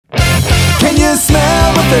can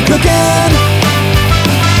smell what they're cooking.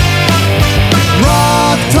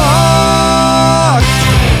 Rock Talk!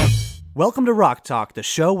 Welcome to Rock Talk, the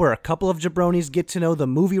show where a couple of jabronis get to know the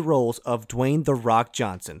movie roles of Dwayne "The Rock"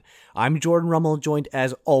 Johnson. I'm Jordan Rummel, joined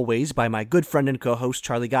as always by my good friend and co-host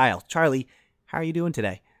Charlie Guile. Charlie, how are you doing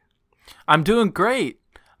today? I'm doing great.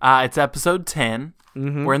 It's episode 10.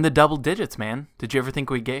 We're in the double digits, man. Did you ever think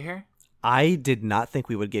we'd get here? I did not think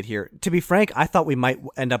we would get here. To be frank, I thought we might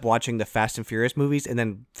end up watching the Fast and Furious movies and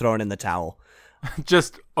then throwing in the towel.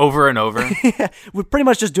 Just over and over. We're pretty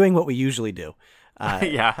much just doing what we usually do.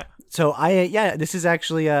 Yeah. So this is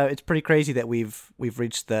actually it's pretty crazy that we've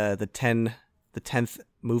reached the 10th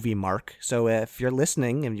movie mark. So if you're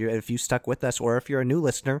listening and if you stuck with us, or if you're a new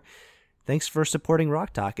listener, thanks for supporting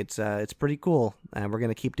Rock Talk. It's pretty cool, and we're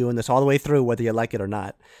gonna keep doing this all the way through, whether you like it or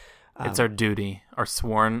not. It's our duty, our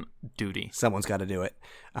sworn duty. Someone's got to do it,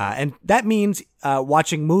 and that means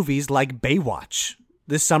watching movies like Baywatch,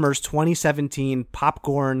 this summer's 2017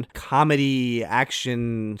 popcorn comedy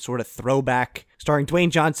action sort of throwback, starring Dwayne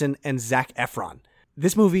Johnson and Zac Efron.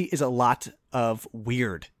 This movie is a lot of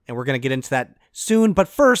weird, and we're going to get into that soon. But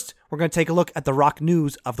first, we're going to take a look at the rock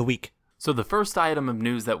news of the week. So the first item of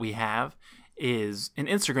news that we have is an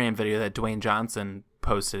Instagram video that Dwayne Johnson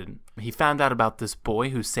posted. He found out about this boy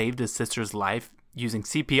who saved his sister's life using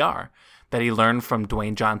CPR that he learned from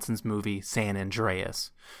Dwayne Johnson's movie San Andreas.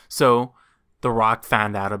 So The Rock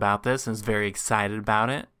found out about this and is very excited about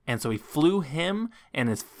it. And so he flew him and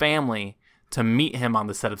his family to meet him on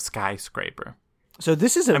the set of Skyscraper. So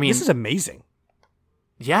this is amazing.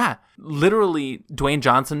 Yeah. Literally, Dwayne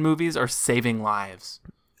Johnson movies are saving lives.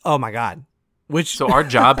 Oh my God. So our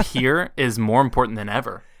job here is more important than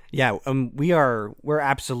ever. Yeah, we're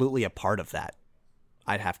absolutely a part of that,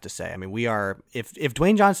 I'd have to say. I mean, we are, if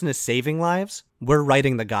Dwayne Johnson is saving lives, we're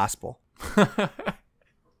writing the gospel.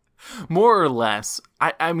 More or less.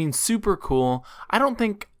 I mean, super cool. I don't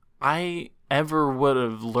think I ever would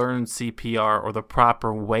have learned CPR or the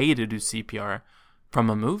proper way to do CPR from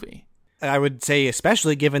a movie. I would say,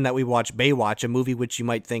 especially given that we watched Baywatch, a movie which you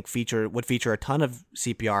might think would feature a ton of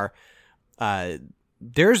CPR.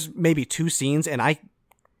 There's maybe 2 scenes, and I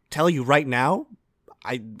tell you right now,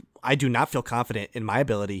 I do not feel confident in my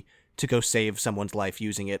ability to go save someone's life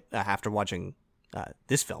using it after watching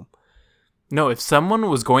this film. No, if someone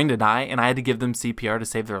was going to die and I had to give them CPR to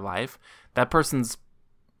save their life, that person's,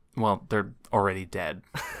 well, they're already dead.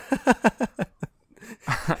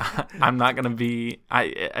 I'm not going to be,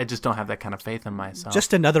 I just don't have that kind of faith in myself.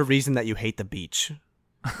 Just another reason that you hate the beach.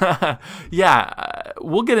 Yeah,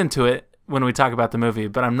 we'll get into it when we talk about the movie,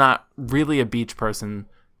 but I'm not really a beach person,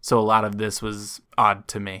 so a lot of this was odd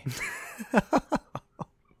to me.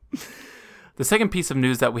 The second piece of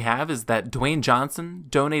news that we have is that Dwayne Johnson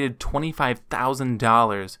donated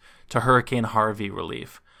 $25,000 to Hurricane Harvey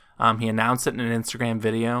relief. He announced it in an Instagram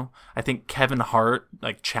video. I think Kevin Hart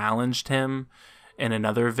challenged him in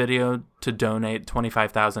another video to donate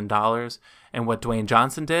 $25,000. And what Dwayne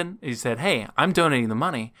Johnson did, he said, hey, I'm donating the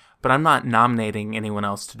money, but I'm not nominating anyone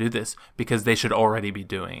else to do this because they should already be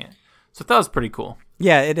doing it. So that was pretty cool.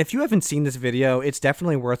 Yeah, and if you haven't seen this video, it's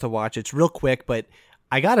definitely worth a watch. It's real quick, but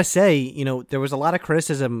I gotta say, there was a lot of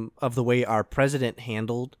criticism of the way our president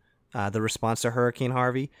handled the response to Hurricane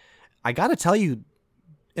Harvey. I gotta tell you,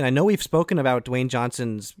 and I know we've spoken about Dwayne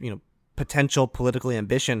Johnson's, potential political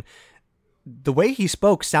ambition. The way he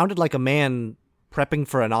spoke sounded like a man prepping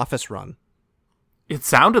for an office run. It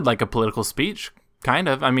sounded like a political speech, kind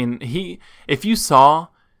of. I mean, if you saw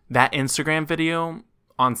that Instagram video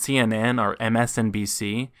on CNN or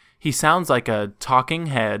MSNBC, he sounds like a talking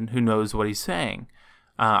head who knows what he's saying.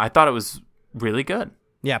 I thought it was really good.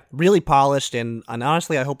 Yeah, really polished, and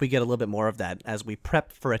honestly, I hope we get a little bit more of that as we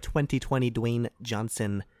prep for a 2020 Dwayne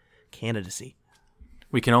Johnson candidacy.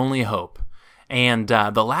 We can only hope. And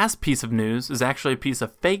the last piece of news is actually a piece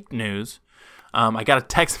of fake news. I got a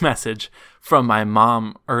text message from my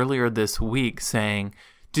mom earlier this week saying,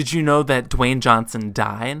 did you know that Dwayne Johnson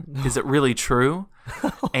died? Is it really true?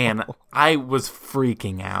 And I was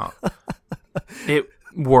freaking out. It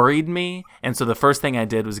worried me. And so the first thing I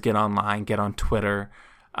did was get online, get on Twitter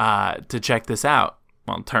to check this out.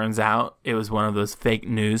 Well, it turns out it was one of those fake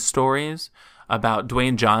news stories about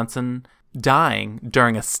Dwayne Johnson dying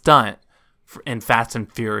during a stunt in Fast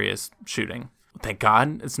and Furious shooting. Thank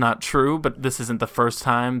God it's not true, but this isn't the first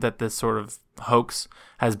time that this sort of hoax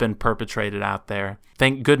has been perpetrated out there.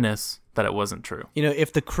 Thank goodness that it wasn't true.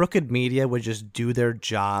 If the crooked media would just do their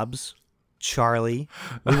jobs, Charlie,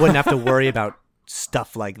 we wouldn't have to worry about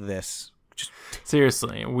stuff like this.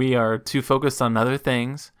 Seriously, we are too focused on other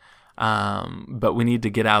things. But we need to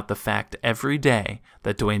get out the fact every day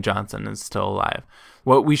that Dwayne Johnson is still alive.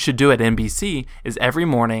 What we should do at NBC is every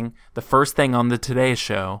morning, the first thing on the Today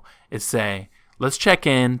Show is say, let's check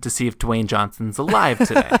in to see if Dwayne Johnson's alive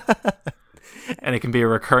today. And it can be a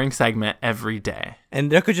recurring segment every day.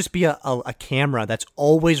 And there could just be a camera that's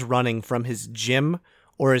always running from his gym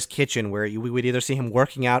or his kitchen, where we would either see him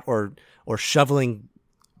working out or shoveling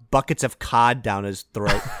buckets of cod down his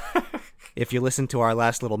throat. If you listen to our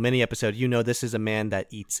last little mini episode, you know this is a man that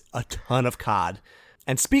eats a ton of cod.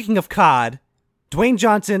 And speaking of cod, Dwayne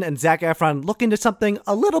Johnson and Zac Efron look into something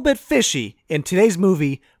a little bit fishy in today's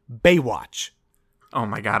movie, Baywatch. Oh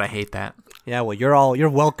my God, I hate that. Yeah, well, you're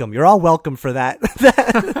welcome. You're all welcome for that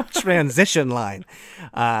transition line.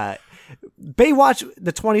 Baywatch,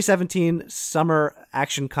 the 2017 summer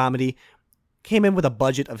action comedy, came in with a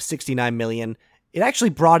budget of $69 million. It actually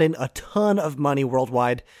brought in a ton of money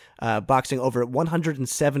worldwide, boxing over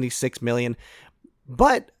 $176 million.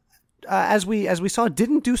 But as we saw, it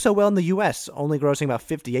didn't do so well in the U.S., only grossing about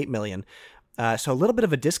 $58 million. So a little bit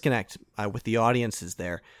of a disconnect with the audiences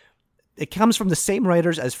there. It comes from the same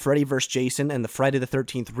writers as Freddy vs. Jason and the Friday the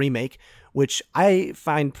 13th remake, which I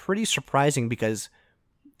find pretty surprising because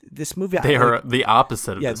this movie... They are the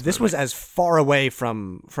opposite of this movie. Was as far away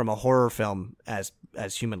from a horror film as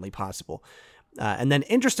humanly possible. And then,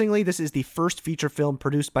 interestingly, this is the first feature film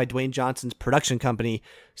produced by Dwayne Johnson's production company,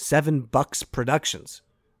 $7 Productions,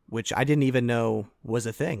 which I didn't even know was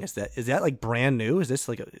a thing. Is that like brand new? Is this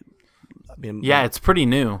like a... Yeah, it's pretty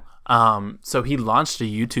new. So he launched a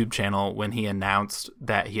YouTube channel when he announced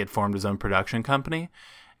that he had formed his own production company,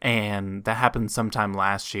 and that happened sometime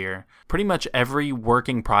last year. Pretty much every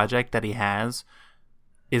working project that he has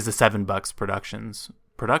is a $7 Productions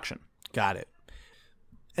production. Got it.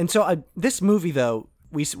 And so this movie, though,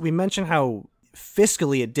 we mentioned how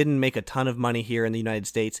fiscally it didn't make a ton of money here in the United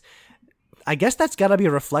States. I guess that's got to be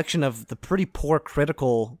a reflection of the pretty poor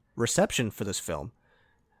critical reception for this film.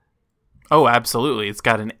 Oh, absolutely. It's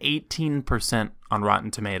got an 18% on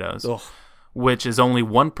Rotten Tomatoes, Ugh. which is only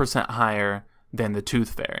 1% higher than The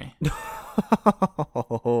Tooth Fairy.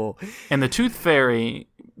 And The Tooth Fairy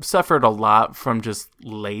suffered a lot from just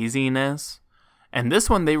laziness. And this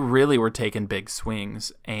one, they really were taking big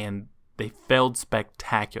swings, and they failed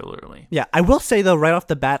spectacularly. Yeah, I will say, though, right off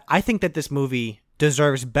the bat, I think that this movie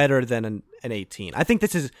deserves better than an 18. I think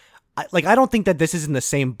this is... I don't think that this is in the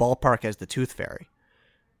same ballpark as The Tooth Fairy.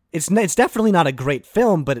 It's definitely not a great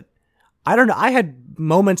film, but I don't know. I had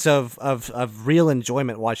moments of real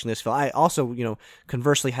enjoyment watching this film. I also,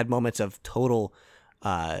 conversely had moments of total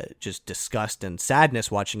just disgust and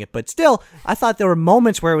sadness watching it. But still, I thought there were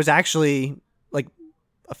moments where it was actually like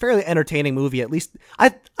a fairly entertaining movie. At least I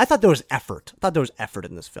thought there was effort. I thought there was effort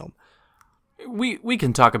in this film. We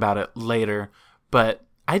can talk about it later, but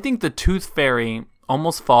I think The Tooth Fairy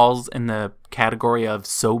almost falls in the category of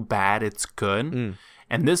so bad it's good.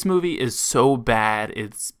 And this movie is so bad,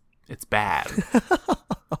 it's bad.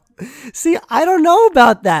 See, I don't know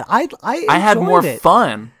about that. I had more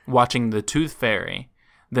fun watching The Tooth Fairy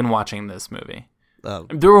than watching this movie. Oh,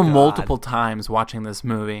 there were multiple times watching this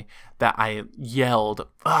movie that I yelled,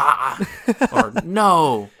 "Ah!" or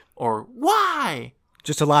 "No!" or "Why?"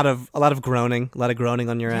 Just a lot of groaning,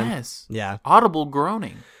 on your end. Yes. Yeah. Audible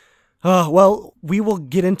groaning. Well, we will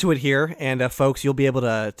get into it here, and folks, you'll be able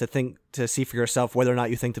to see for yourself whether or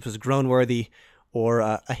not you think this was groan-worthy or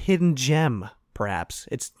a hidden gem, perhaps.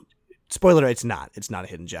 Spoiler, it's not. It's not a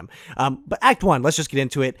hidden gem. But Act 1, let's just get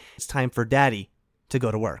into it. It's time for Daddy to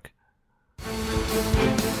go to work.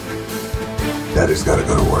 Daddy's gotta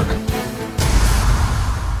go to work.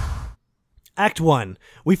 Act 1,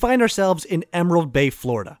 we find ourselves in Emerald Bay,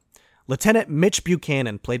 Florida. Lieutenant Mitch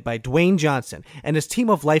Buchanan, played by Dwayne Johnson, and his team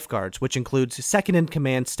of lifeguards, which includes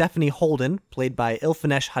second-in-command Stephanie Holden, played by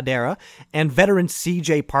Ilfinesh Hadera, and veteran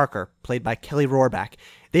C.J. Parker, played by Kelly Rohrbach.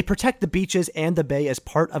 They protect the beaches and the bay as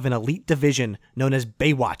part of an elite division known as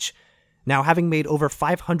Baywatch. Now, having made over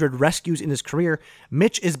 500 rescues in his career,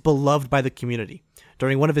 Mitch is beloved by the community.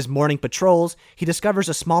 During one of his morning patrols, he discovers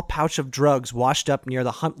a small pouch of drugs washed up near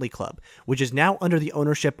the Huntley Club, which is now under the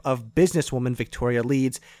ownership of businesswoman Victoria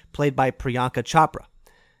Leeds, played by Priyanka Chopra.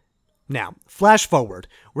 Now, flash forward.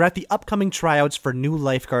 We're at the upcoming tryouts for new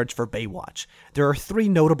lifeguards for Baywatch. There are 3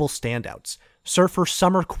 notable standouts. Surfer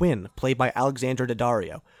Summer Quinn, played by Alexandra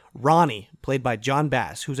Daddario. Ronnie, played by John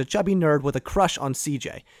Bass, who's a chubby nerd with a crush on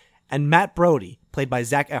CJ. And Matt Brody, played by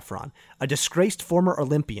Zac Efron, a disgraced former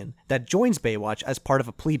Olympian that joins Baywatch as part of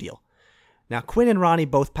a plea deal. Now, Quinn and Ronnie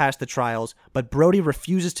both pass the trials, but Brody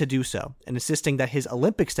refuses to do so, and insisting that his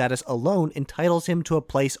Olympic status alone entitles him to a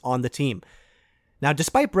place on the team. Now,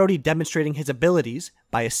 despite Brody demonstrating his abilities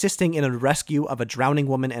by assisting in a rescue of a drowning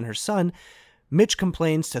woman and her son, Mitch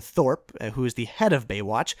complains to Thorpe, who is the head of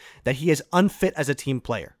Baywatch, that he is unfit as a team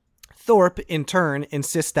player. Thorpe, in turn,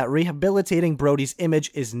 insists that rehabilitating Brody's image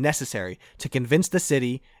is necessary to convince the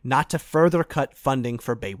city not to further cut funding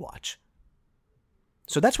for Baywatch.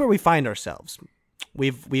 So that's where we find ourselves.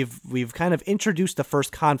 We've kind of introduced the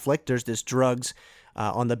first conflict. There's this drugs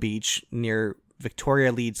on the beach near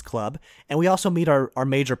Victoria Leeds Club, and we also meet our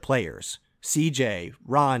major players: CJ,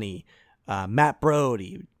 Ronnie, Matt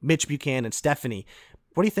Brody, Mitch Buchanan, Stephanie.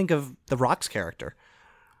 What do you think of The Rock's character?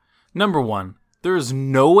 Number one, there is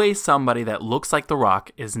no way somebody that looks like The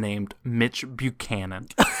Rock is named Mitch Buchanan.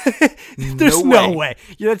 There's no way.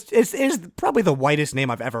 It's probably the whitest name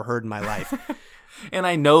I've ever heard in my life. And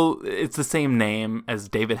I know it's the same name as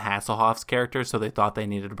David Hasselhoff's character, so they thought they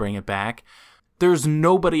needed to bring it back. There's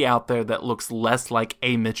nobody out there that looks less like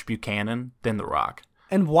a Mitch Buchanan than The Rock.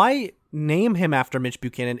 And why name him after Mitch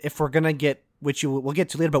Buchanan if we're going to get, which we'll get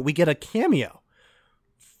to later, but we get a cameo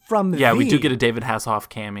from Yeah, we do get a David Hasselhoff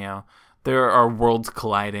cameo. There are worlds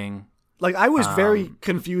colliding. Like, I was very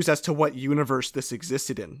confused as to what universe this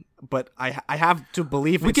existed in, but I have to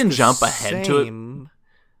believe we can jump ahead to it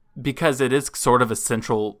because it is sort of a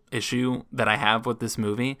central issue that I have with this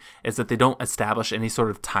movie is that they don't establish any sort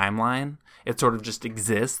of timeline. It sort of just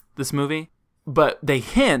exists, this movie. But they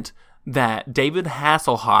hint that David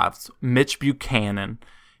Hasselhoff's Mitch Buchanan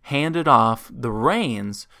handed off the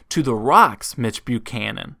reins to The Rock's Mitch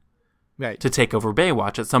Buchanan. Right. To take over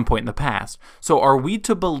Baywatch at some point in the past. So are we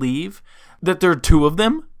to believe that there are two of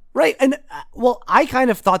them? Right. And, well, I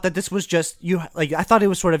kind of thought that this was just, I thought it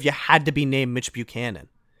was sort of you had to be named Mitch Buchanan.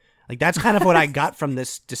 Like, that's kind of what I got from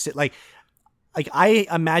this. Like I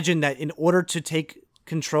imagine that in order to take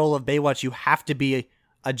control of Baywatch, you have to be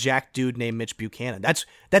a jack dude named Mitch Buchanan.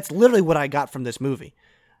 That's literally what I got from this movie.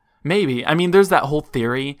 Maybe. I mean, there's that whole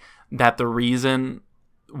theory that the reason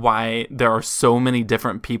why there are so many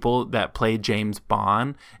different people that play James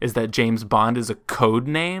Bond is that James Bond is a code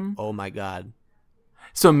name. Oh my God.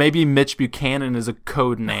 So maybe Mitch Buchanan is a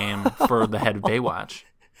code name for the head of Baywatch.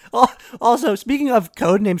 Also, speaking of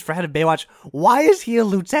code names for head of Baywatch, why is he a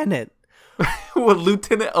lieutenant? Well,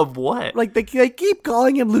 lieutenant of what? Like, they keep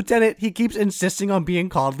calling him lieutenant. He keeps insisting on being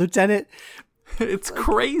called lieutenant. It's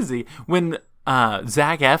crazy. When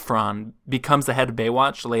Zac Efron becomes the head of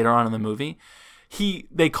Baywatch later on in the movie,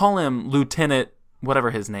 they call him Lieutenant,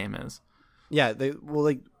 whatever his name is. Yeah,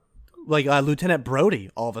 Lieutenant Brody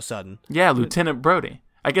all of a sudden. Yeah, Lieutenant Brody.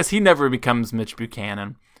 I guess he never becomes Mitch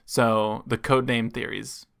Buchanan, so the codename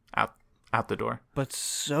theory's out the door. But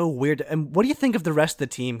so weird. And what do you think of the rest of the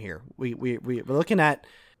team here? We're looking at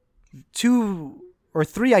 2 or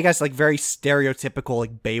 3, I guess, like very stereotypical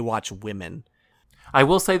like Baywatch women. I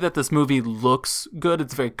will say that this movie looks good.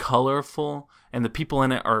 It's very colorful, and the people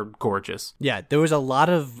in it are gorgeous. Yeah, there was a lot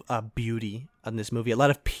of beauty in this movie, a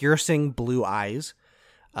lot of piercing blue eyes.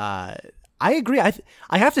 I agree.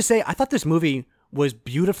 I have to say, I thought this movie was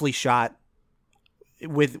beautifully shot.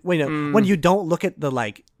 When you don't look at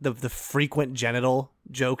the frequent genital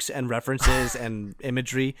jokes and references and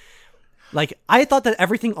imagery. Like, I thought that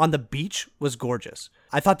everything on the beach was gorgeous.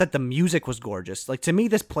 I thought that the music was gorgeous. Like, to me,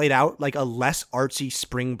 this played out like a less artsy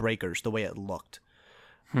Spring Breakers, the way it looked.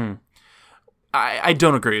 I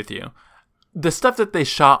don't agree with you. The stuff that they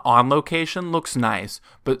shot on location looks nice,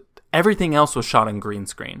 but everything else was shot on green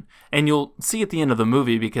screen. And you'll see at the end of the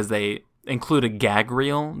movie, because they include a gag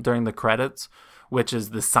reel during the credits, which is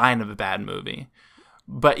the sign of a bad movie.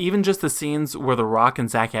 But even just the scenes where The Rock and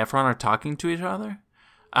Zac Efron are talking to each other,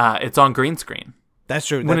 it's on green screen. That's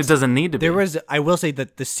true. When it doesn't need to be. I will say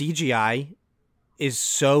that the CGI is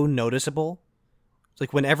so noticeable. It's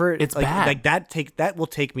like whenever it's bad. Like that will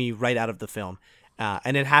take me right out of the film,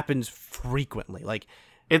 and it happens frequently. Like,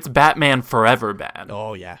 it's Batman Forever bad.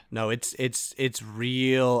 Oh yeah, no, it's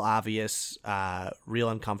real obvious, real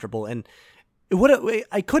uncomfortable, and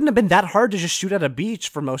I couldn't have been that hard to just shoot at a beach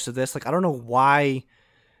for most of this. Like, I don't know why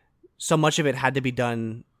so much of it had to be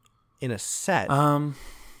done in a set.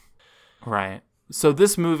 Right. So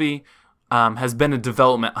this movie has been in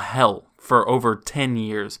development hell for over 10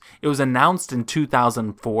 years. It was announced in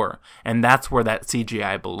 2004, and that's where that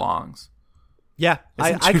CGI belongs. Yeah,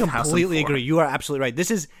 I completely agree. You are absolutely right.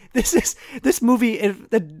 This movie.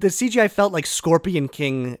 The CGI felt like Scorpion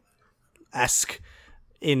King-esque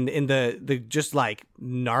in the just like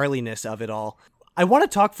gnarliness of it all. I want to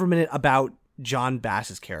talk for a minute about John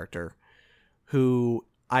Bass's character, who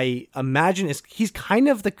I imagine he's kind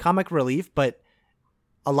of the comic relief, but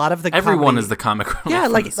a lot of the everyone comedy, is the comic relief. Yeah,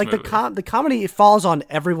 like the comedy falls on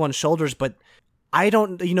everyone's shoulders, but I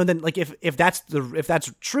don't, then like if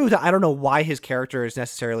that's true, that I don't know why his character is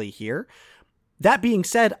necessarily here. That being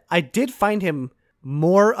said, I did find him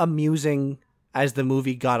more amusing as the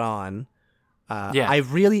movie got on.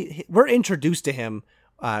 We're introduced to him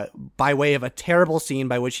by way of a terrible scene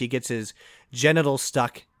by which he gets his genitals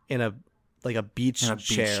stuck in a beach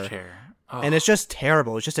chair. Oh. And it's just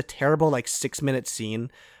terrible. It's just a terrible 6-minute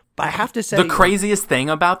scene. But I have to say, the craziest thing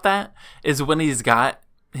about that is when he's got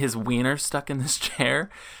his wiener stuck in this chair,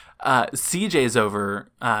 CJ's over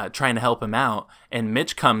trying to help him out, and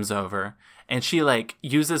Mitch comes over, and she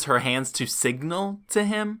uses her hands to signal to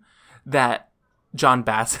him that John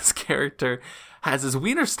Bass's character has his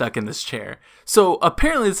wiener stuck in this chair. So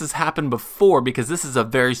apparently this has happened before, because this is a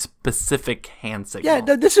very specific hand signal.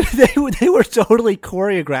 Yeah, they were totally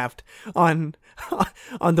choreographed on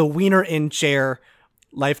the wiener in chair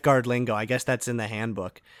lifeguard lingo. I guess that's in the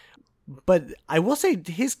handbook. But I will say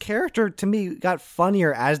his character to me got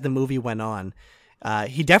funnier as the movie went on.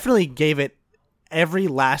 He definitely gave it every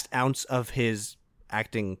last ounce of his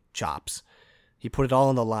acting chops. He put it all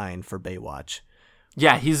on the line for Baywatch.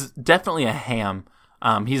 Yeah, he's definitely a ham.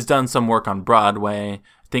 He's done some work on Broadway,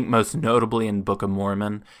 I think most notably in Book of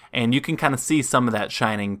Mormon, and you can kind of see some of that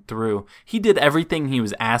shining through. He did everything he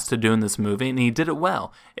was asked to do in this movie, and he did it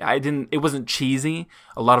well. It wasn't cheesy.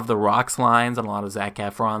 A lot of The Rock's lines and a lot of Zac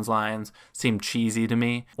Efron's lines seemed cheesy to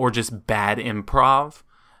me, or just bad improv.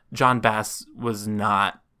 John Bass was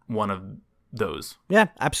not one of those. Yeah,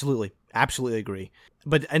 absolutely. Absolutely agree.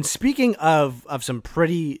 And speaking of some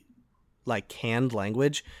pretty canned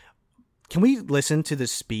language, can we listen to the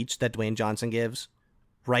speech that Dwayne Johnson gives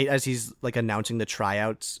right as he's announcing the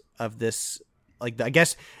tryouts of this? I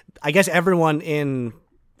guess everyone in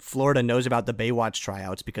Florida knows about the Baywatch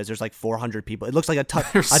tryouts because there's 400 people. It looks like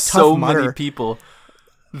there's so many people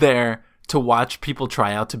there to watch people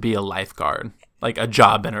try out to be a lifeguard, like a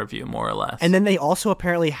job interview, more or less. And then they also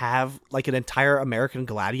apparently have an entire American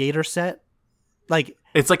Gladiator set.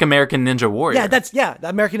 It's like American Ninja Warrior. The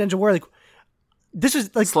American Ninja Warrior. This is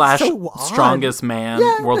slash so strongest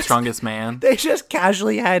man, world's strongest man. They just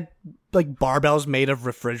casually had barbells made of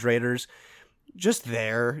refrigerators, just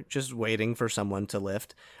there, just waiting for someone to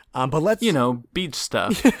lift. But let's beach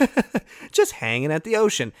stuff, just hanging at the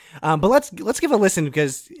ocean. But let's give a listen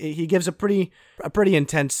because he gives a pretty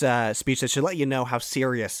intense speech that should let you know how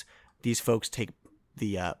serious these folks take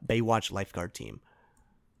the Baywatch lifeguard team.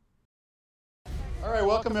 All right,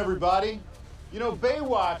 welcome everybody.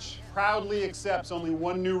 Baywatch proudly accepts only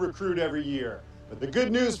one new recruit every year. But the good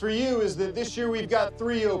news for you is that this year we've got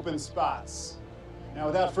 3 open spots. Now,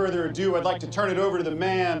 without further ado, I'd like to turn it over to the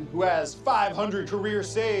man who has 500 career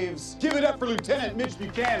saves. Give it up for Lieutenant Mitch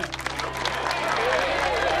Buchanan.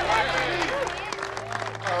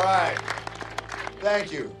 All right.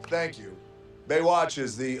 Thank you. Baywatch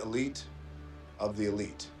is the elite of the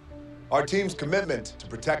elite. Our team's commitment to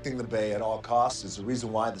protecting the Bay at all costs is the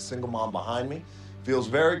reason why the single mom behind me feels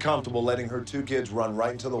very comfortable letting her 2 kids run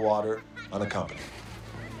right into the water unaccompanied.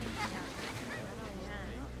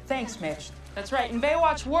 Thanks, Mitch. That's right, and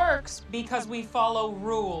Baywatch works because we follow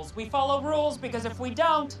rules. We follow rules because if we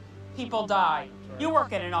don't, people die. You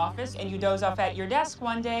work in an office and you doze off at your desk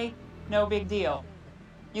one day, no big deal.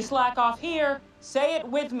 You slack off here, say it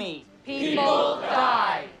with me. People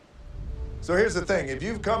die. So here's the thing, if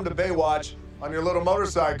you've come to Baywatch on your little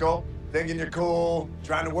motorcycle, thinking you're cool,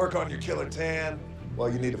 trying to work on your killer tan, well,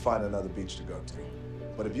 you need to find another beach to go to.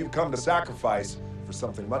 But if you've come to sacrifice for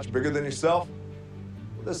something much bigger than yourself,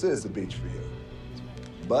 well, this is the beach for you.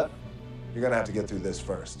 But you're gonna have to get through this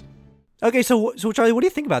first. Okay, so Charlie, what do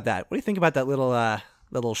you think about that? What do you think about that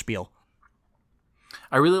little spiel?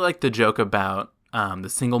 I really like the joke about the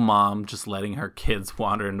single mom just letting her kids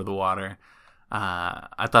wander into the water.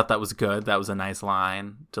 I thought that was good. That was a nice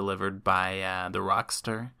line delivered by the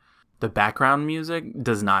rockster. The background music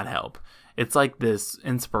does not help. It's like this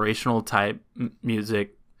inspirational type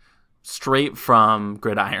music straight from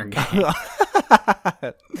Gridiron Gang.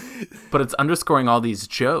 But it's underscoring all these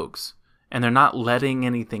jokes, and they're not letting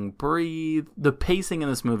anything breathe. The pacing in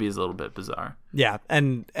this movie is a little bit bizarre. Yeah,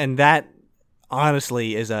 and that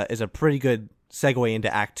honestly is a pretty good segue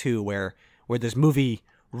into Act 2, where this movie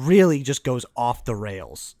really just goes off the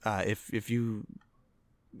rails. If you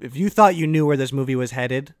thought you knew where this movie was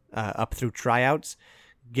headed up through tryouts,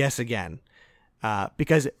 guess again.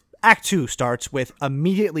 Because Act 2 starts with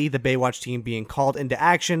immediately the Baywatch team being called into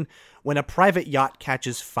action when a private yacht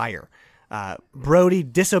catches fire. Brody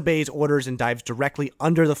disobeys orders and dives directly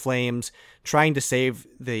under the flames, trying to save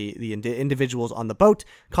the individuals on the boat,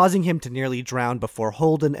 causing him to nearly drown before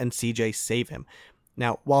Holden and CJ save him.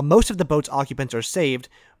 Now, while most of the boat's occupants are saved,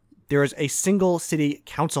 there is a single city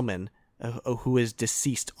councilman who is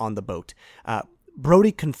deceased on the boat.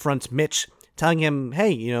 Brody confronts Mitch, telling him,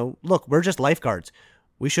 hey, look, we're just lifeguards.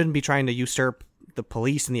 We shouldn't be trying to usurp the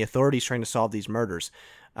police and the authorities trying to solve these murders,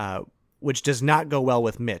 which does not go well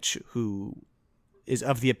with Mitch, who is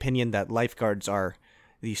of the opinion that lifeguards are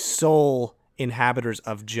the sole inhabitors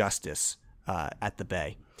of justice at the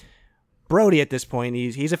bay. Brody, at this point,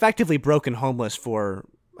 he's effectively broken homeless for,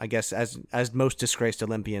 I guess, as most disgraced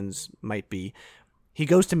Olympians might be. He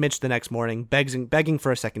goes to Mitch the next morning, begging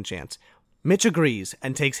for a second chance. Mitch agrees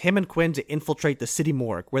and takes him and Quinn to infiltrate the city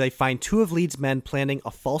morgue, where they find two of Leeds' men planning a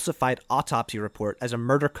falsified autopsy report as a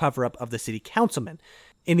murder cover-up of the city councilman.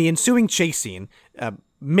 In the ensuing chase scene,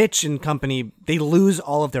 Mitch and company, they lose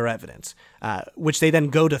all of their evidence, which they then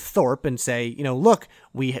go to Thorpe and say, look,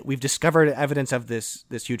 we've discovered evidence of this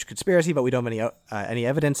huge conspiracy, but we don't have any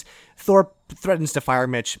evidence. Thorpe threatens to fire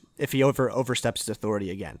Mitch if he oversteps his authority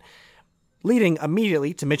again, leading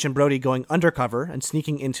immediately to Mitch and Brody going undercover and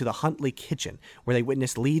sneaking into the Huntley kitchen, where they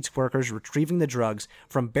witness Leeds workers retrieving the drugs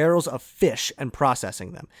from barrels of fish and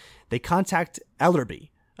processing them. They contact Ellerby,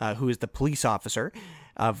 who is the police officer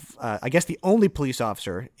of, I guess, the only police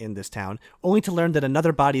officer in this town, only to learn that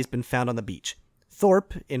another body has been found on the beach.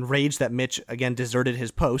 Thorpe, enraged that Mitch again deserted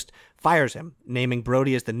his post, fires him, naming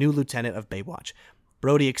Brody as the new lieutenant of Baywatch.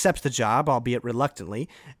 Brody accepts the job, albeit reluctantly,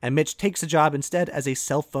 and Mitch takes the job instead as a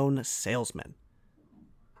cell phone salesman.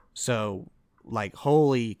 So,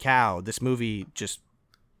 holy cow, this movie just,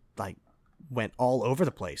 went all over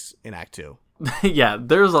the place in Act 2. Yeah,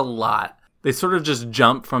 there's a lot. They sort of just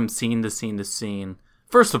jump from scene to scene to scene.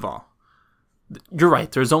 First of all, you're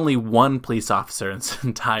right, there's only one police officer in this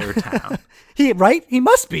entire town. He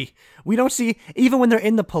must be. We don't see, even when they're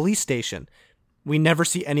in the police station, we never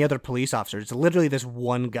see any other police officers. It's literally this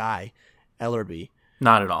one guy, Ellerby.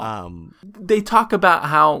 Not at all. They talk about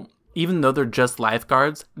how, even though they're just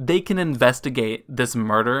lifeguards, they can investigate this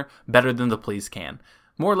murder better than the police can.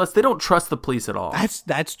 More or less, they don't trust the police at all.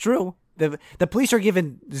 That's true. The police are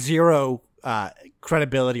given zero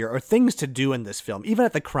credibility or things to do in this film. Even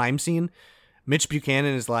at the crime scene, Mitch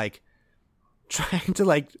Buchanan is trying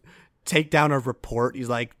to take down a report. He's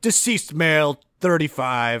like, deceased male,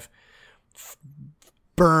 35,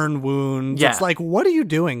 burn wounds. Yeah. It's what are you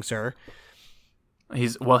doing, sir? He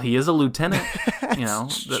is a lieutenant,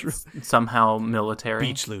 that's somehow military.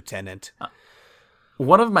 Beach lieutenant.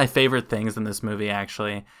 One of my favorite things in this movie,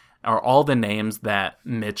 actually, are all the names that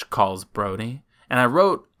Mitch calls Brody. And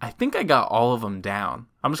I think I got all of them down.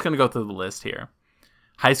 I'm just going to go through the list here.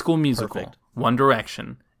 High School Musical, Perfect. One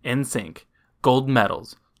Direction, NSYNC, Gold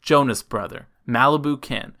Medals, Jonas Brother, Malibu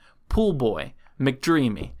Ken, Pool Boy,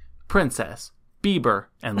 McDreamy, Princess, Bieber,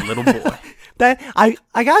 and Little Boy. That I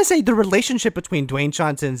gotta say, the relationship between Dwayne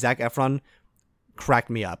Johnson and Zac Efron cracked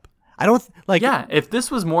me up. I don't Yeah, if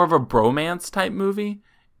this was more of a bromance type movie,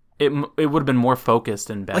 it would have been more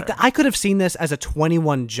focused and better. I could have seen this as a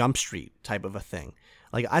 21 Jump Street type of a thing.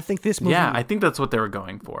 I think this movie... Yeah, I think that's what they were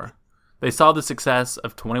going for. They saw the success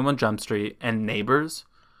of 21 Jump Street and Neighbors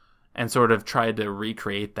and sort of tried to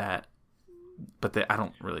recreate that, but I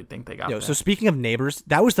don't really think they got that. So speaking of Neighbors,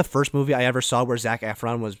 that was the first movie I ever saw where Zac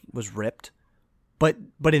Efron was ripped. But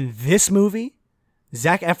in this movie,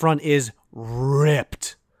 Zac Efron is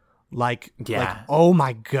ripped. Oh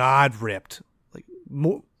my God, ripped.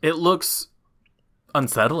 It looks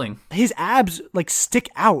unsettling. His abs stick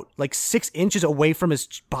out 6 inches away from his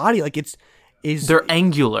body. They're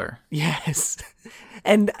angular. Yes.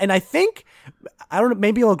 And I think, I don't know,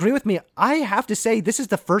 maybe you'll agree with me. I have to say this is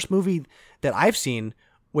the first movie that I've seen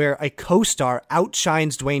where a co-star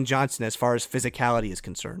outshines Dwayne Johnson as far as physicality is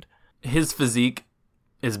concerned. His physique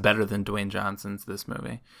is better than Dwayne Johnson's this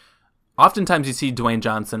movie. Oftentimes you see Dwayne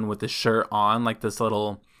Johnson with his shirt on, this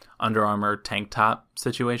little Under Armour tank top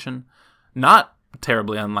situation. Not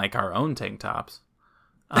terribly unlike our own tank tops.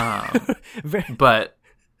 But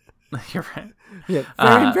you're right.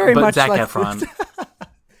 Yeah, very but much Zac like Efron.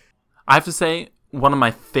 I have to say, one of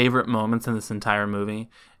my favorite moments in this entire movie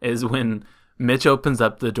is when Mitch opens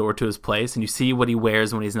up the door to his place and you see what he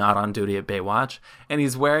wears when he's not on duty at Baywatch. And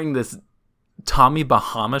he's wearing this Tommy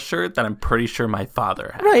Bahama shirt that I'm pretty sure my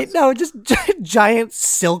father has. Right, no, just giant,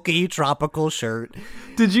 silky, tropical shirt.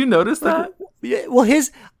 Did you notice that? Well,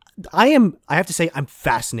 I have to say, I'm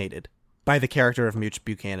fascinated by the character of Mitch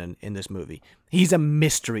Buchanan in this movie. He's a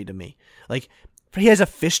mystery to me. He has a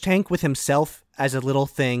fish tank with himself as a little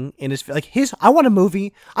thing in his, I want a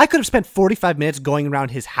movie. I could have spent 45 minutes going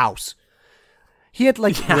around his house. He had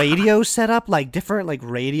radios set up, different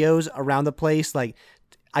radios around the place,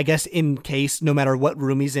 I guess in case, no matter what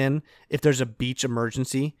room he's in, if there's a beach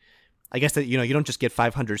emergency, I guess that, you don't just get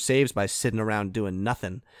 500 saves by sitting around doing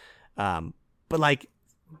nothing. But like,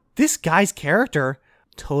 this guy's character,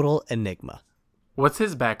 total enigma. What's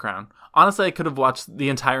his background? Honestly, I could have watched the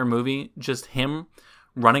entire movie, just him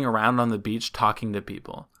running around on the beach talking to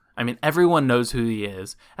people. I mean, everyone knows who he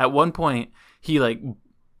is. At one point, he like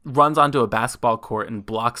runs onto a basketball court and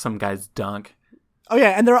blocks some guy's dunk. Oh yeah,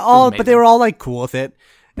 and they were all like cool with it.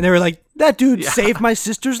 And they were like, that dude saved my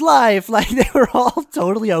sister's life. Like, they were all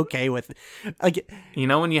totally okay with it. Like,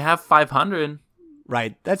 when you have 500.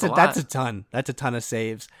 Right. That's a ton. That's a ton of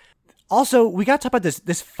saves. Also, we got to talk about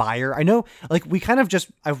this fire. I know, like, we kind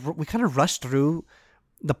of rushed through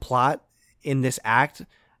the plot in this act.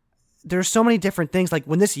 There's so many different things. Like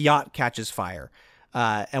when this yacht catches fire,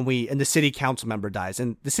 and the city council member dies,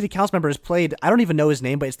 and the city council member is played, I don't even know his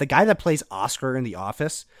name, but it's the guy that plays Oscar in The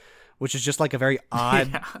Office, which is just like a very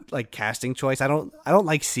odd like casting choice. I don't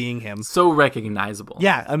like seeing him. So recognizable.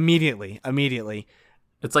 Yeah, immediately.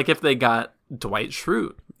 It's like if they got Dwight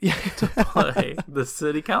Schrute to play the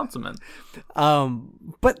city councilman.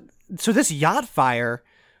 But so this yacht fire,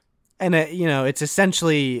 and it's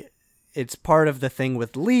essentially, it's part of the thing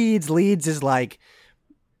with Leeds. Leeds is like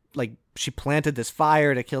she planted this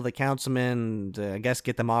fire to kill the councilman, to, I guess,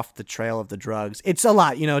 get them off the trail of the drugs. It's a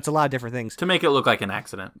lot, it's a lot of different things. To make it look like an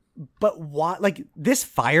accident. But like this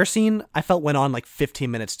fire scene, I felt went on like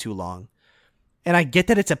 15 minutes too long. And I get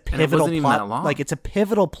that it's a pivotal plot, like it's a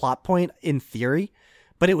pivotal plot point in theory,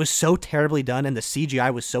 but it was so terribly done and the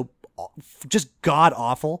CGI was so just god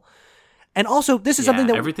awful. And also, this is something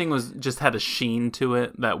that everything had a sheen to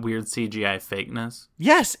it, that weird CGI fakeness.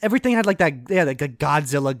 Yes, everything had like that, like a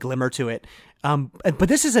Godzilla glimmer to it. But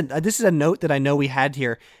this is a note that I know we had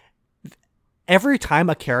here. Every time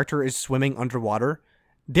a character is swimming underwater,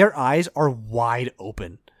 their eyes are wide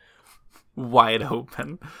open. Wide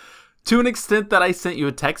open. To an extent that I sent you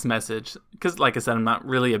a text message, because like I said, I'm not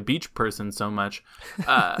really a beach person so much,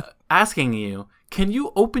 asking you, can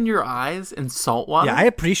you open your eyes in salt water? Yeah, I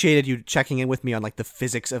appreciated you checking in with me on like the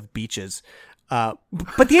physics of beaches. But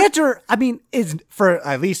the answer, I mean, is, for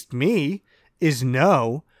at least me, is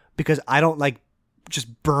no, because I don't like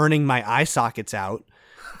just burning my eye sockets out.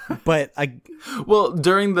 But well,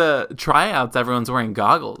 during the tryouts, everyone's wearing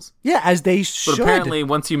goggles. Yeah, as they should. But apparently,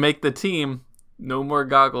 once you make the team, no more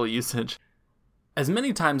goggle usage. As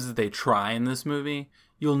many times as they try in this movie,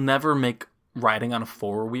 you'll never make riding on a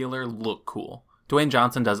four-wheeler look cool. Dwayne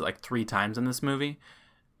Johnson does it like 3 times in this movie,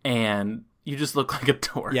 and you just look like a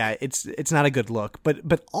dork. Yeah, it's not a good look.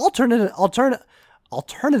 But alternatively,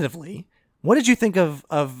 what did you think of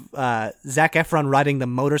Zac Efron riding the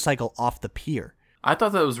motorcycle off the pier? I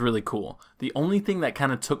thought that was really cool. The only thing that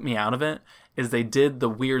kind of took me out of it is they did the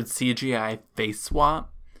weird CGI face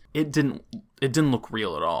swap. It didn't look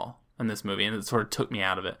real at all in this movie, and it sort of took me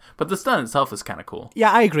out of it. But the stunt itself is kind of cool.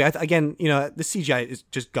 Yeah, I agree. Again, the CGI is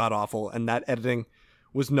just god-awful, and that editing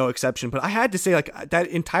was no exception. But I had to say, like, that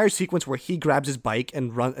entire sequence where he grabs his bike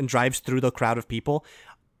and drives through the crowd of people,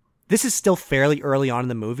 this is still fairly early on in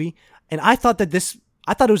the movie, and I thought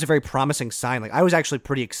it was a very promising sign. Like, I was actually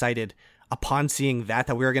pretty excited upon seeing that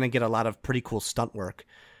we were going to get a lot of pretty cool stunt work,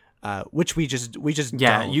 which we just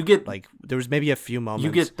don't. You get, like, there was maybe a few moments.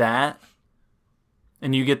 You get that.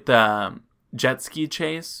 And you get the jet ski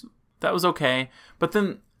chase. That was okay. But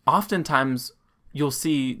then oftentimes you'll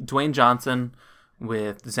see Dwayne Johnson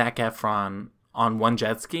with Zac Efron on one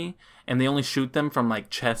jet ski, and they only shoot them from like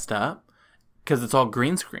chest up because it's all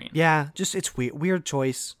green screen. Yeah, just it's weird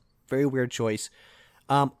choice. Very weird choice.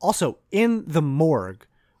 Also, in the morgue,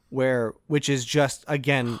 which is just,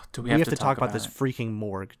 again, we have to talk about this freaking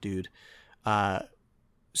morgue, dude.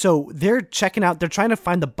 So they're checking out, they're trying to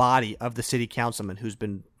find the body of the city councilman who's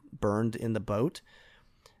been burned in the boat.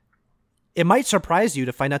 It might surprise you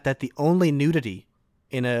to find out that the only nudity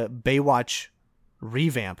in a Baywatch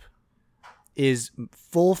revamp is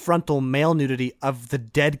full frontal male nudity of the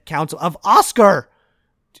dead council of Oscar.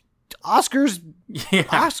 Oscar's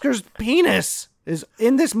penis is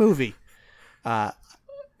in this movie.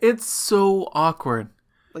 It's so awkward.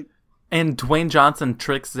 And Dwayne Johnson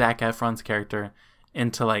tricks Zac Efron's character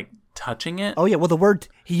into like touching it. Oh yeah, well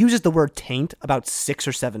he uses the word taint about 6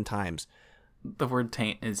 or 7 times. The word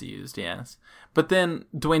taint is used, yes. But then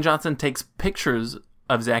Dwayne Johnson takes pictures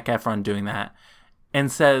of Zac Efron doing that and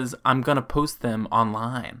says, I'm going to post them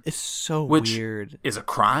online. It's so weird. Which is a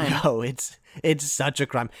crime. No, it's such a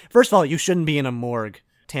crime. First of all, you shouldn't be in a morgue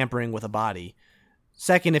tampering with a body.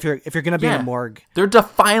 Second, if you're going to be in a morgue, they're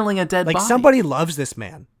defiling a dead body. Like, somebody loves this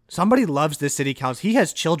man. Somebody loves this city council. He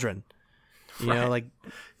has children. You know, like,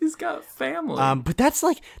 he's got family. But that's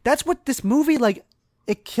what this movie, like,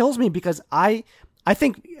 it kills me because I I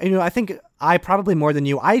think I probably more than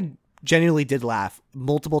you. I genuinely did laugh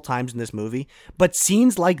multiple times in this movie, but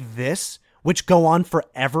scenes like this, which go on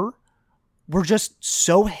forever, were just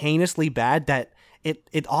so heinously bad that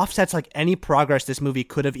it offsets like any progress this movie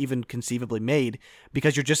could have even conceivably made,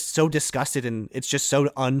 because you're just so disgusted and it's just so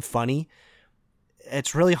unfunny.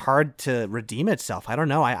 It's really hard to redeem itself. I don't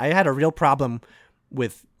know. I had a real problem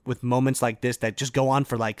with moments like this that just go on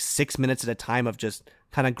for like 6 minutes at a time of just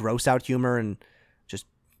kind of gross out humor and just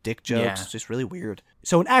dick jokes. Yeah. Just really weird.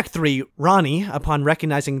 So in Act 3, Ronnie, upon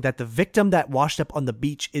recognizing that the victim that washed up on the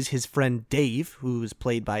beach is his friend Dave, who's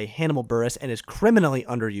played by Hannibal Buress and is criminally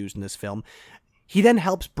underused in this film, he then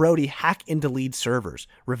helps Brody hack into Leeds' servers,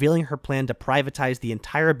 revealing her plan to privatize the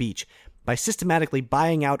entire beach by systematically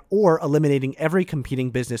buying out or eliminating every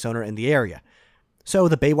competing business owner in the area. So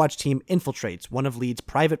the Baywatch team infiltrates one of Leeds'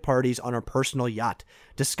 private parties on her personal yacht,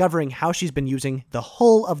 discovering how she's been using the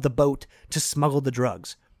hull of the boat to smuggle the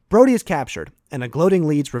drugs. Brody is captured, and a gloating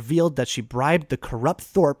Leeds revealed that she bribed the corrupt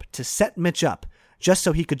Thorpe to set Mitch up, just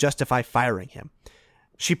so he could justify firing him.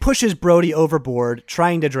 She pushes Brody overboard,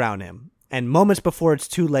 trying to drown him, and moments before it's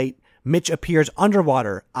too late, Mitch appears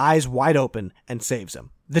underwater, eyes wide open, and saves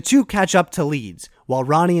him. The two catch up to Leeds, while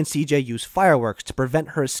Ronnie and CJ use fireworks to prevent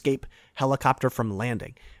her escape helicopter from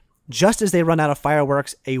landing. Just as they run out of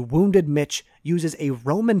fireworks, a wounded Mitch uses a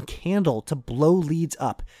Roman candle to blow Leeds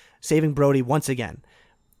up, saving Brody once again.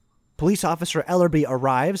 Police officer Ellerby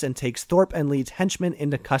arrives and takes Thorpe and Leeds' henchmen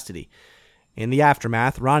into custody. In the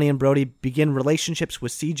aftermath, Ronnie and Brody begin relationships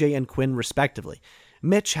with CJ and Quinn respectively.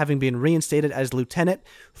 Mitch, having been reinstated as lieutenant,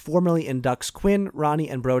 formally inducts Quinn, Ronnie,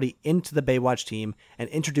 and Brody into the Baywatch team and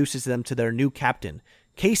introduces them to their new captain,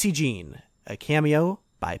 Casey Jean, a cameo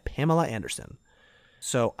by Pamela Anderson.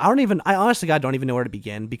 So I honestly, God, don't even know where to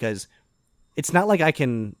begin, because it's not like I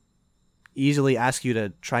can easily ask you to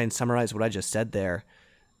try and summarize what I just said there.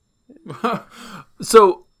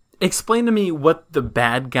 So explain to me what the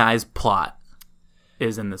bad guy's plot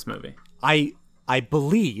is in this movie. I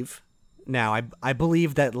believe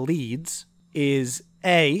that Leeds is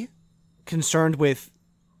A, concerned with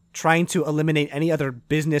trying to eliminate any other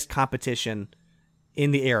business competition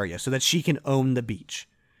in the area so that she can own the beach.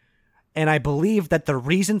 And I believe that the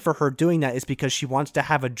reason for her doing that is because she wants to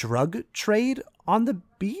have a drug trade on the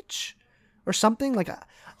beach or something. Like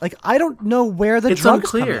I don't know where the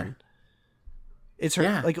drugs come in. It's her,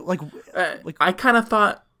 yeah. I kind of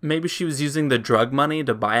thought maybe she was using the drug money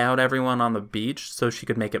to buy out everyone on the beach so she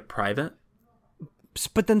could make it private.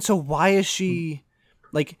 But then, so why is she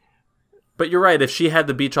like? But you're right. If she had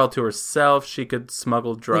the beach all to herself, she could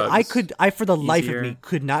smuggle drugs. I for the life of me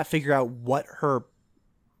could not figure out what her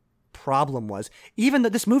problem was. Even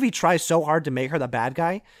that this movie tries so hard to make her the bad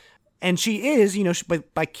guy, and she is,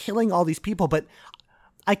 by killing all these people. But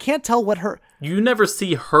I can't tell what her. You never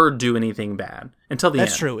see her do anything bad until the end.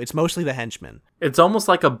 That's true. It's mostly the henchmen. It's almost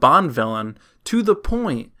like a Bond villain, to the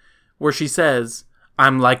point where she says,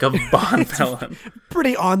 "I'm like a Bond villain."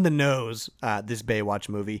 Pretty on the nose, this Baywatch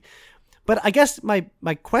movie. But I guess my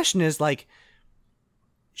question is, like,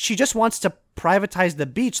 she just wants to privatize the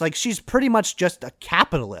beach. Like, she's pretty much just a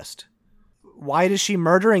capitalist. Why is she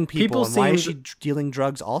murdering people and why is she dealing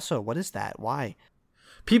drugs also? What is that? Why?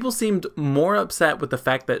 People seemed more upset with the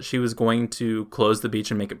fact that she was going to close the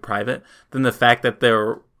beach and make it private than the fact that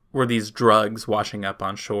there were these drugs washing up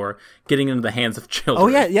on shore, getting into the hands of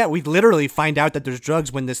children. Oh, yeah. We literally find out that there's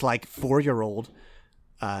drugs when this, 4-year-old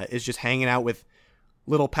is just hanging out with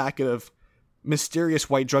little packet of mysterious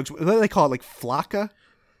white drugs. What do they call it? Flocka?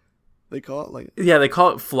 They call it Yeah, they call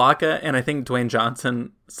it Flocka, and I think Dwayne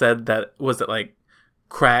Johnson said that, was it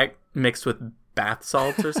crack mixed with bath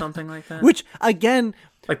salts or something like that? Which, again...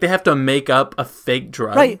 they have to make up a fake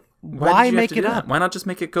drug. Right. Why make it up? Why not just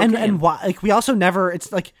make it cocaine? And why? We also never...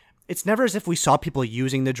 It's never as if we saw people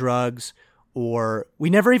using the drugs, or we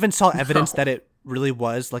never even saw evidence that it really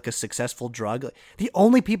was a successful drug. The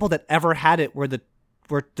only people that ever had it were the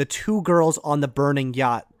two girls on the burning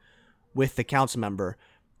yacht with the council member.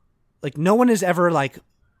 No one is ever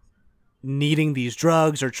needing these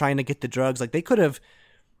drugs or trying to get the drugs. They could have,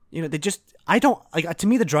 they just, I don't, to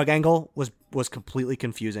me, the drug angle was completely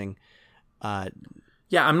confusing.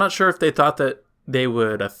 Yeah, I'm not sure if they thought that they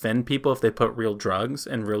would offend people if they put real drugs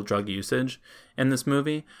and real drug usage in this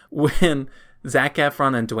movie. When Zac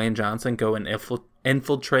Efron and Dwayne Johnson go and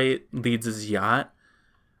infiltrate Leeds' yacht,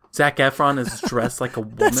 Zac Efron is dressed like a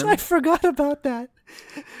woman. I forgot about that.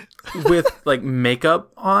 With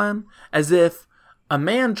makeup on, as if a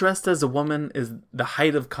man dressed as a woman is the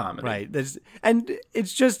height of comedy. Right. And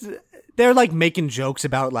it's just, they're making jokes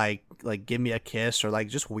about like Give Me a Kiss or like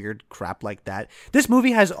just weird crap like that. This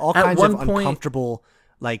movie has all At kinds one of point-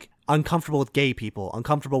 uncomfortable with gay people,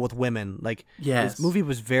 uncomfortable with women. Like Yes. this movie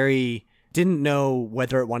was didn't know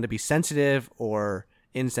whether it wanted to be sensitive or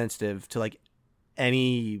insensitive to like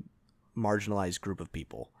any marginalized group of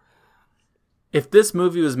people. If this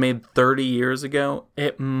movie was made 30 years ago,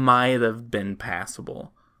 it might have been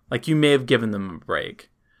passable. Like, you may have given them a break.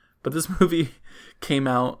 But this movie came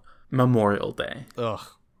out Memorial Day. Ugh.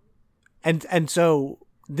 And so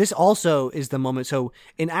this also is the moment. So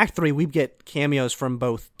in Act 3, we get cameos from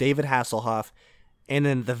both David Hasselhoff, and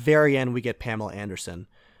then at the very end, we get Pamela Anderson.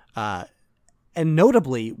 And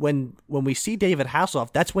notably, when we see David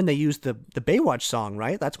Hasselhoff, that's when they use the Baywatch song,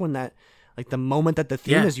 right? That's when that, like, the moment that the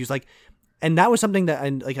theme is used, like, and that was something that,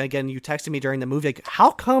 and like, again, you texted me during the movie, like, how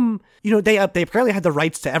come, they apparently had the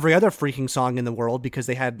rights to every other freaking song in the world because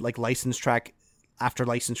they had like license track after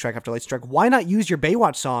license track after license track. Why not use your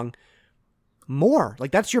Baywatch song more?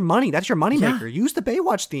 Like, that's your money. That's your money maker. Use the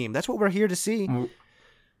Baywatch theme. That's what we're here to see.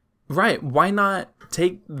 Right. Why not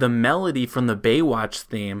take the melody from the Baywatch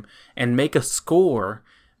theme and make a score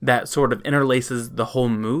that sort of interlaces the whole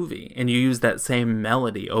movie, and you use that same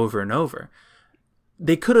melody over and over?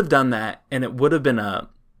 They could have done that, and it would have been a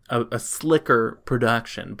slicker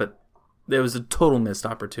production, but there was a total missed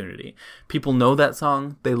opportunity. People know that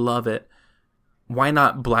song. They love it. Why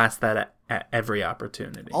not blast that at every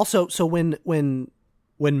opportunity? Also, so when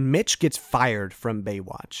Mitch gets fired from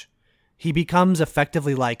Baywatch, he becomes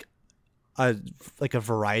effectively like a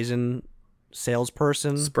Verizon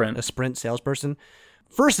salesperson, a Sprint salesperson.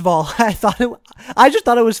 First of all, I just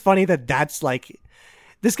thought it was funny that's like,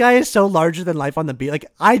 this guy is so larger than life on the beat. Like,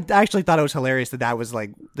 I actually thought it was hilarious that was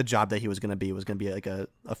like the job that he was going to be like a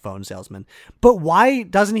phone salesman. But why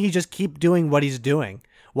doesn't he just keep doing what he's doing?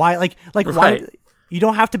 Why, why you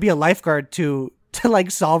don't have to be a lifeguard to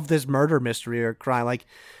like solve this murder mystery or crime? Like,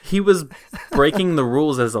 he was breaking the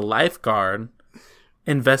rules as a lifeguard,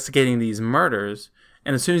 investigating these murders,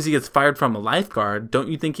 and as soon as he gets fired from a lifeguard, don't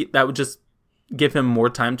you think that would just give him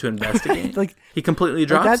more time to investigate? Like, he completely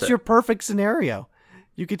drops that's it. your perfect scenario.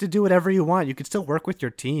 You get to do whatever you want. You can still work with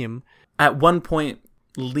your team. At one point,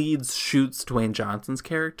 Leeds shoots Dwayne Johnson's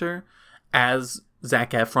character as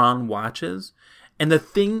Zac Efron watches, and the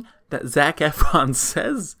thing that Zac Efron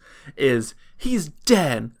says is, "He's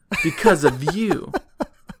dead because of you."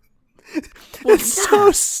 Well, it's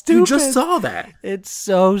so stupid. You just saw that. It's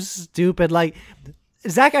so stupid. Like,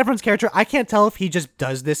 Zac Efron's character, I can't tell if he just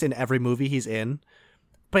does this in every movie he's in,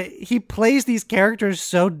 but he plays these characters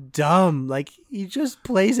so dumb. Like, he just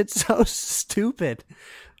plays it so stupid.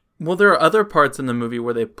 Well, there are other parts in the movie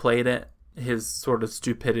where they played his sort of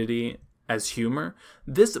stupidity as humor.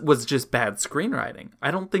 This was just bad screenwriting.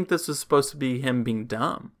 I don't think this was supposed to be him being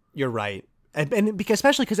dumb. You're right. And because,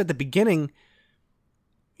 especially because at the beginning,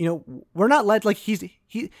 we're not led, like,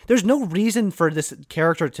 there's no reason for this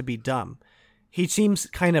character to be dumb. He seems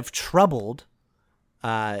kind of troubled.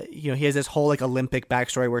 He has this whole like Olympic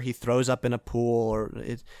backstory where he throws up in a pool, or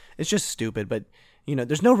it's just stupid. But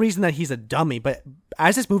there's no reason that he's a dummy. But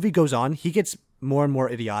as this movie goes on, he gets more and more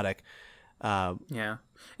idiotic. Yeah,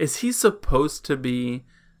 is he supposed to be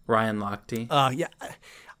Ryan Lochte? Yeah,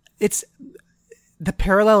 it's the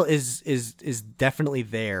parallel is definitely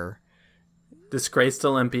there. Disgraced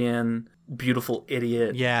Olympian, beautiful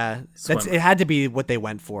idiot. Yeah, it had to be what they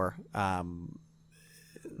went for.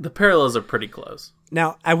 The parallels are pretty close.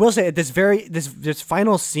 Now, I will say, at this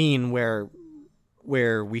final scene where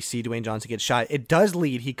we see Dwayne Johnson get shot, it does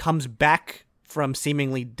lead. He comes back from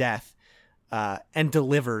seemingly death and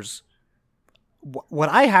delivers what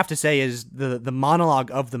I have to say is the monologue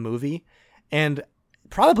of the movie, and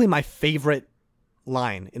probably my favorite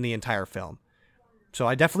line in the entire film. So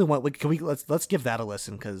I definitely want. Let's give that a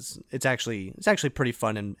listen, because it's actually pretty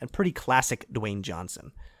fun and pretty classic Dwayne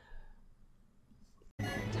Johnson.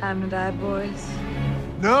 Time to die, boys.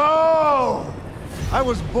 No! I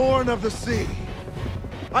was born of the sea.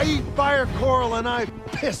 I eat fire coral and I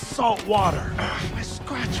piss salt water. I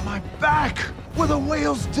scratch my back with a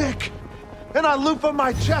whale's dick. And I loop on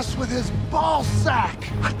my chest with his ball sack.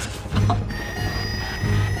 What the fuck?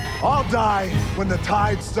 I'll die when the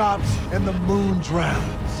tide stops and the moon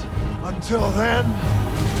drowns. Until then...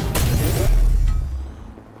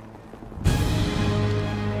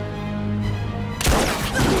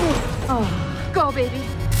 Oh, go, baby.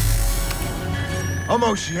 I'm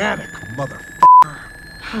oceanic, motherfucker.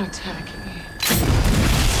 How tacky.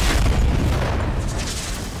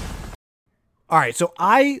 All right, so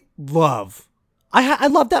I love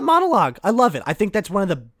that monologue. I love it. I think that's one of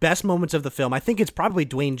the best moments of the film. I think it's probably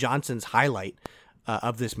Dwayne Johnson's highlight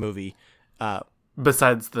of this movie.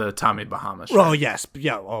 Besides the Tommy Bahama shirt. Oh, yes.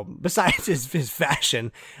 Yeah. Well, besides his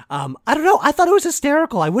fashion. I don't know. I thought it was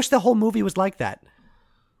hysterical. I wish the whole movie was like that.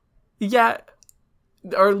 Yeah.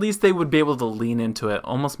 Or at least they would be able to lean into it.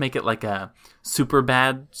 Almost make it like a super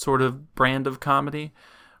bad sort of brand of comedy.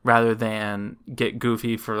 Rather than get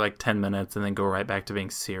goofy for like 10 minutes and then go right back to being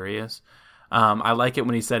serious. I like it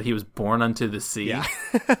when he said he was born unto the sea. Yeah.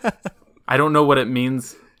 I don't know what it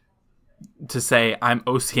means to say I'm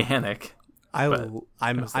oceanic. I'm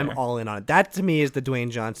all in on it. That to me is the Dwayne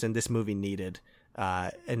Johnson this movie needed.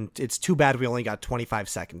 And it's too bad we only got 25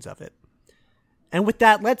 seconds of it. And with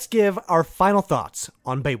that, let's give our final thoughts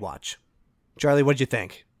on Baywatch. Charlie, what'd you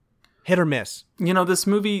think? Hit or miss? You know, this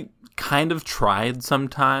movie kind of tried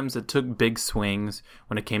sometimes. It took big swings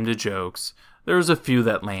when it came to jokes. There was a few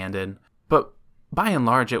that landed. But by and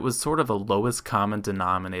large, it was sort of a lowest common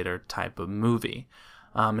denominator type of movie.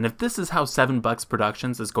 And if this is how $7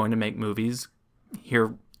 Productions is going to make movies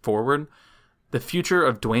here forward, the future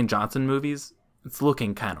of Dwayne Johnson movies, it's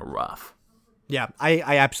looking kind of rough. Yeah,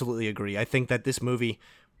 I absolutely agree. I think that this movie,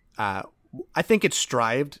 I think it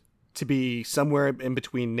strived to be somewhere in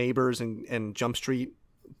between Neighbors and Jump Street,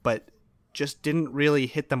 but just didn't really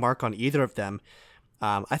hit the mark on either of them.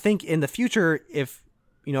 I think in the future, if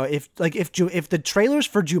the trailers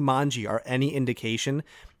for Jumanji are any indication,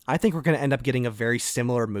 I think we're going to end up getting a very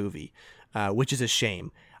similar movie, which is a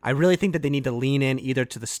shame. I really think that they need to lean in either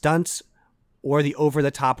to the stunts or the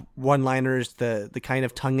over-the-top one-liners, the kind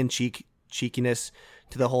of tongue-in-cheek cheekiness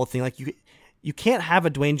to the whole thing. Like you can't have a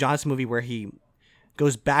Dwayne Johnson movie where he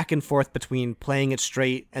goes back and forth between playing it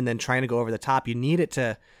straight and then trying to go over the top. You need it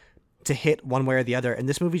to hit one way or the other, and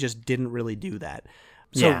this movie just didn't really do that.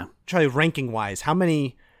 So, yeah. Charlie, ranking-wise, how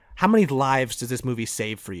many lives does this movie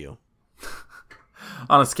save for you?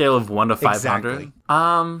 On a scale of 1 to 500?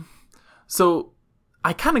 Exactly. So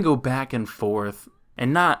I kind of go back and forth,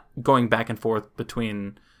 and not going back and forth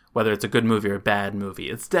between whether it's a good movie or a bad movie.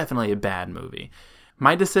 It's definitely a bad movie.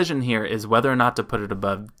 My decision here is whether or not to put it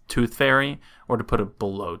above Tooth Fairy or to put it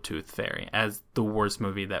below Tooth Fairy as the worst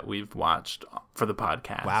movie that we've watched for the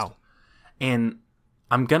podcast. Wow. And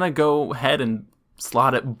I'm going to go ahead and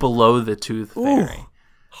slot it below the Tooth Fairy. Ooh,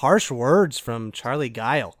 harsh words from Charlie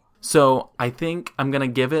Guile. So I think I'm going to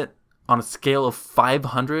give it, on a scale of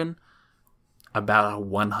 500, about a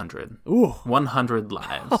 100. Ooh. 100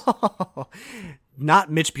 lives.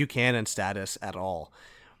 Not Mitch Buchanan status at all.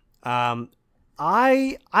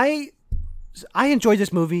 I enjoyed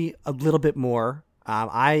this movie a little bit more.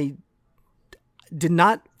 I did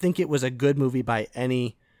not think it was a good movie by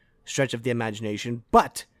any stretch of the imagination,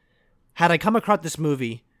 but had I come across this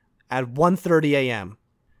movie at 1:30 a.m.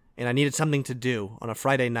 and I needed something to do on a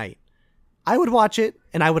Friday night, I would watch it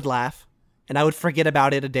and I would laugh and I would forget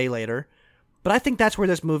about it a day later. But I think that's where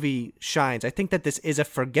this movie shines. I think that this is a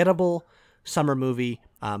forgettable summer movie.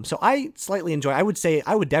 So I slightly enjoy. I would say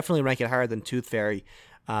I would definitely rank it higher than Tooth Fairy.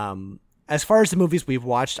 As far as the movies we've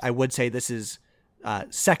watched, I would say this is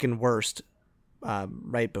second worst,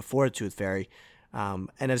 right before Tooth Fairy. And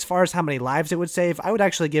as far as how many lives it would save, I would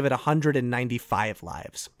actually give it 195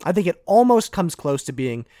 lives. I think it almost comes close to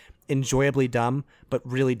being enjoyably dumb, but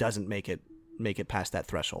really doesn't make it past that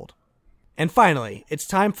threshold. And finally, it's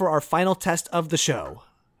time for our final test of the show,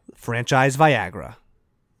 Franchise Viagra.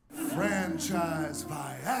 Franchise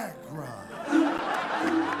Viagra.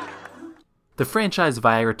 The Franchise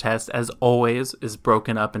Viagra test, as always, is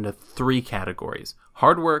broken up into 3 categories: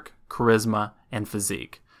 hard work, charisma, and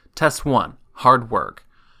physique. Test 1, hard work.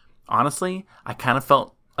 Honestly, I kind of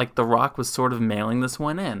felt like The Rock was sort of mailing this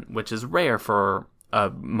one in, which is rare for a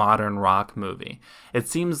modern Rock movie. It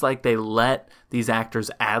seems like they let these actors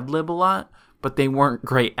ad-lib a lot, but they weren't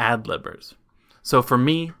great ad-libbers. So for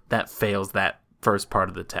me, that fails that first part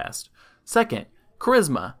of the test. Second,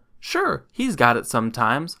 charisma. Sure, he's got it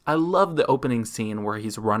sometimes. I love the opening scene where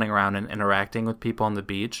he's running around and interacting with people on the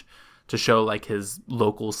beach to show like his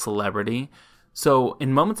local celebrity. So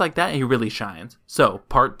in moments like that, he really shines. So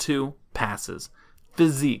part 2 passes.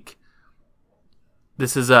 Physique.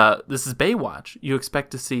 This is Baywatch. You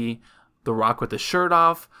expect to see The Rock with his shirt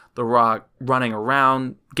off, The Rock running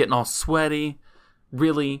around, getting all sweaty,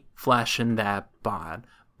 really flashing that bod.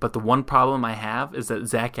 But the one problem I have is that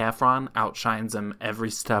Zac Efron outshines him every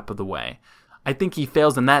step of the way. I think he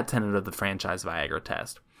fails in that tenet of the Franchise Viagra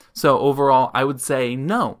test. So overall, I would say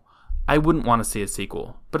no. I wouldn't want to see a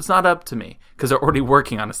sequel. But it's not up to me, because they're already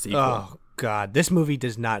working on a sequel. Oh, God. This movie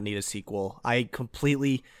does not need a sequel. I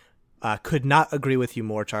completely could not agree with you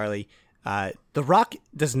more, Charlie. The Rock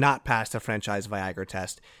does not pass the Franchise Viagra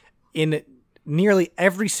test. In nearly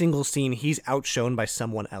every single scene, he's outshone by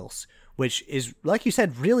someone else, which is, like you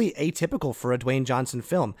said, really atypical for a Dwayne Johnson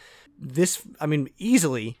film. This, I mean,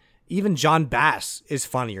 easily, even John Bass is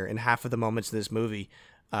funnier in half of the moments in this movie,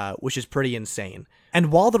 which is pretty insane.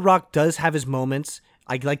 And while The Rock does have his moments,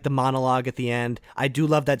 I like the monologue at the end. I do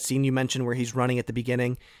love that scene you mentioned where he's running at the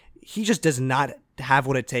beginning. He just does not have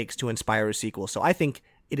what it takes to inspire a sequel. So I think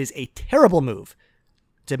it is a terrible move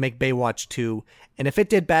to make Baywatch 2. And if it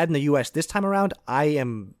did bad in the US this time around, I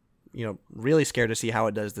am, really scared to see how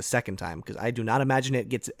it does the second time, because I do not imagine it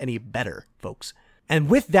gets any better, folks. And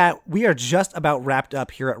with that, we are just about wrapped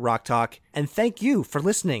up here at Rock Talk. And thank you for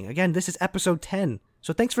listening. Again, this is episode 10.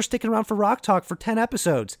 So thanks for sticking around for Rock Talk for 10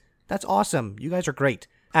 episodes. That's awesome. You guys are great.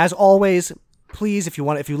 As always, please, if you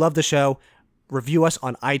love the show, review us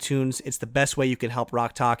on iTunes. It's the best way you can help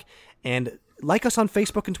Rock Talk. And like us on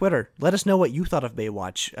Facebook and Twitter. Let us know what you thought of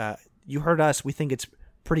Baywatch. You heard us. We think it's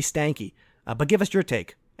pretty stanky. But give us your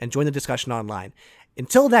take and join the discussion online.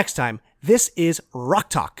 Until next time, this is Rock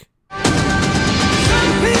Talk. Some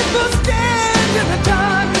people stand in the dark.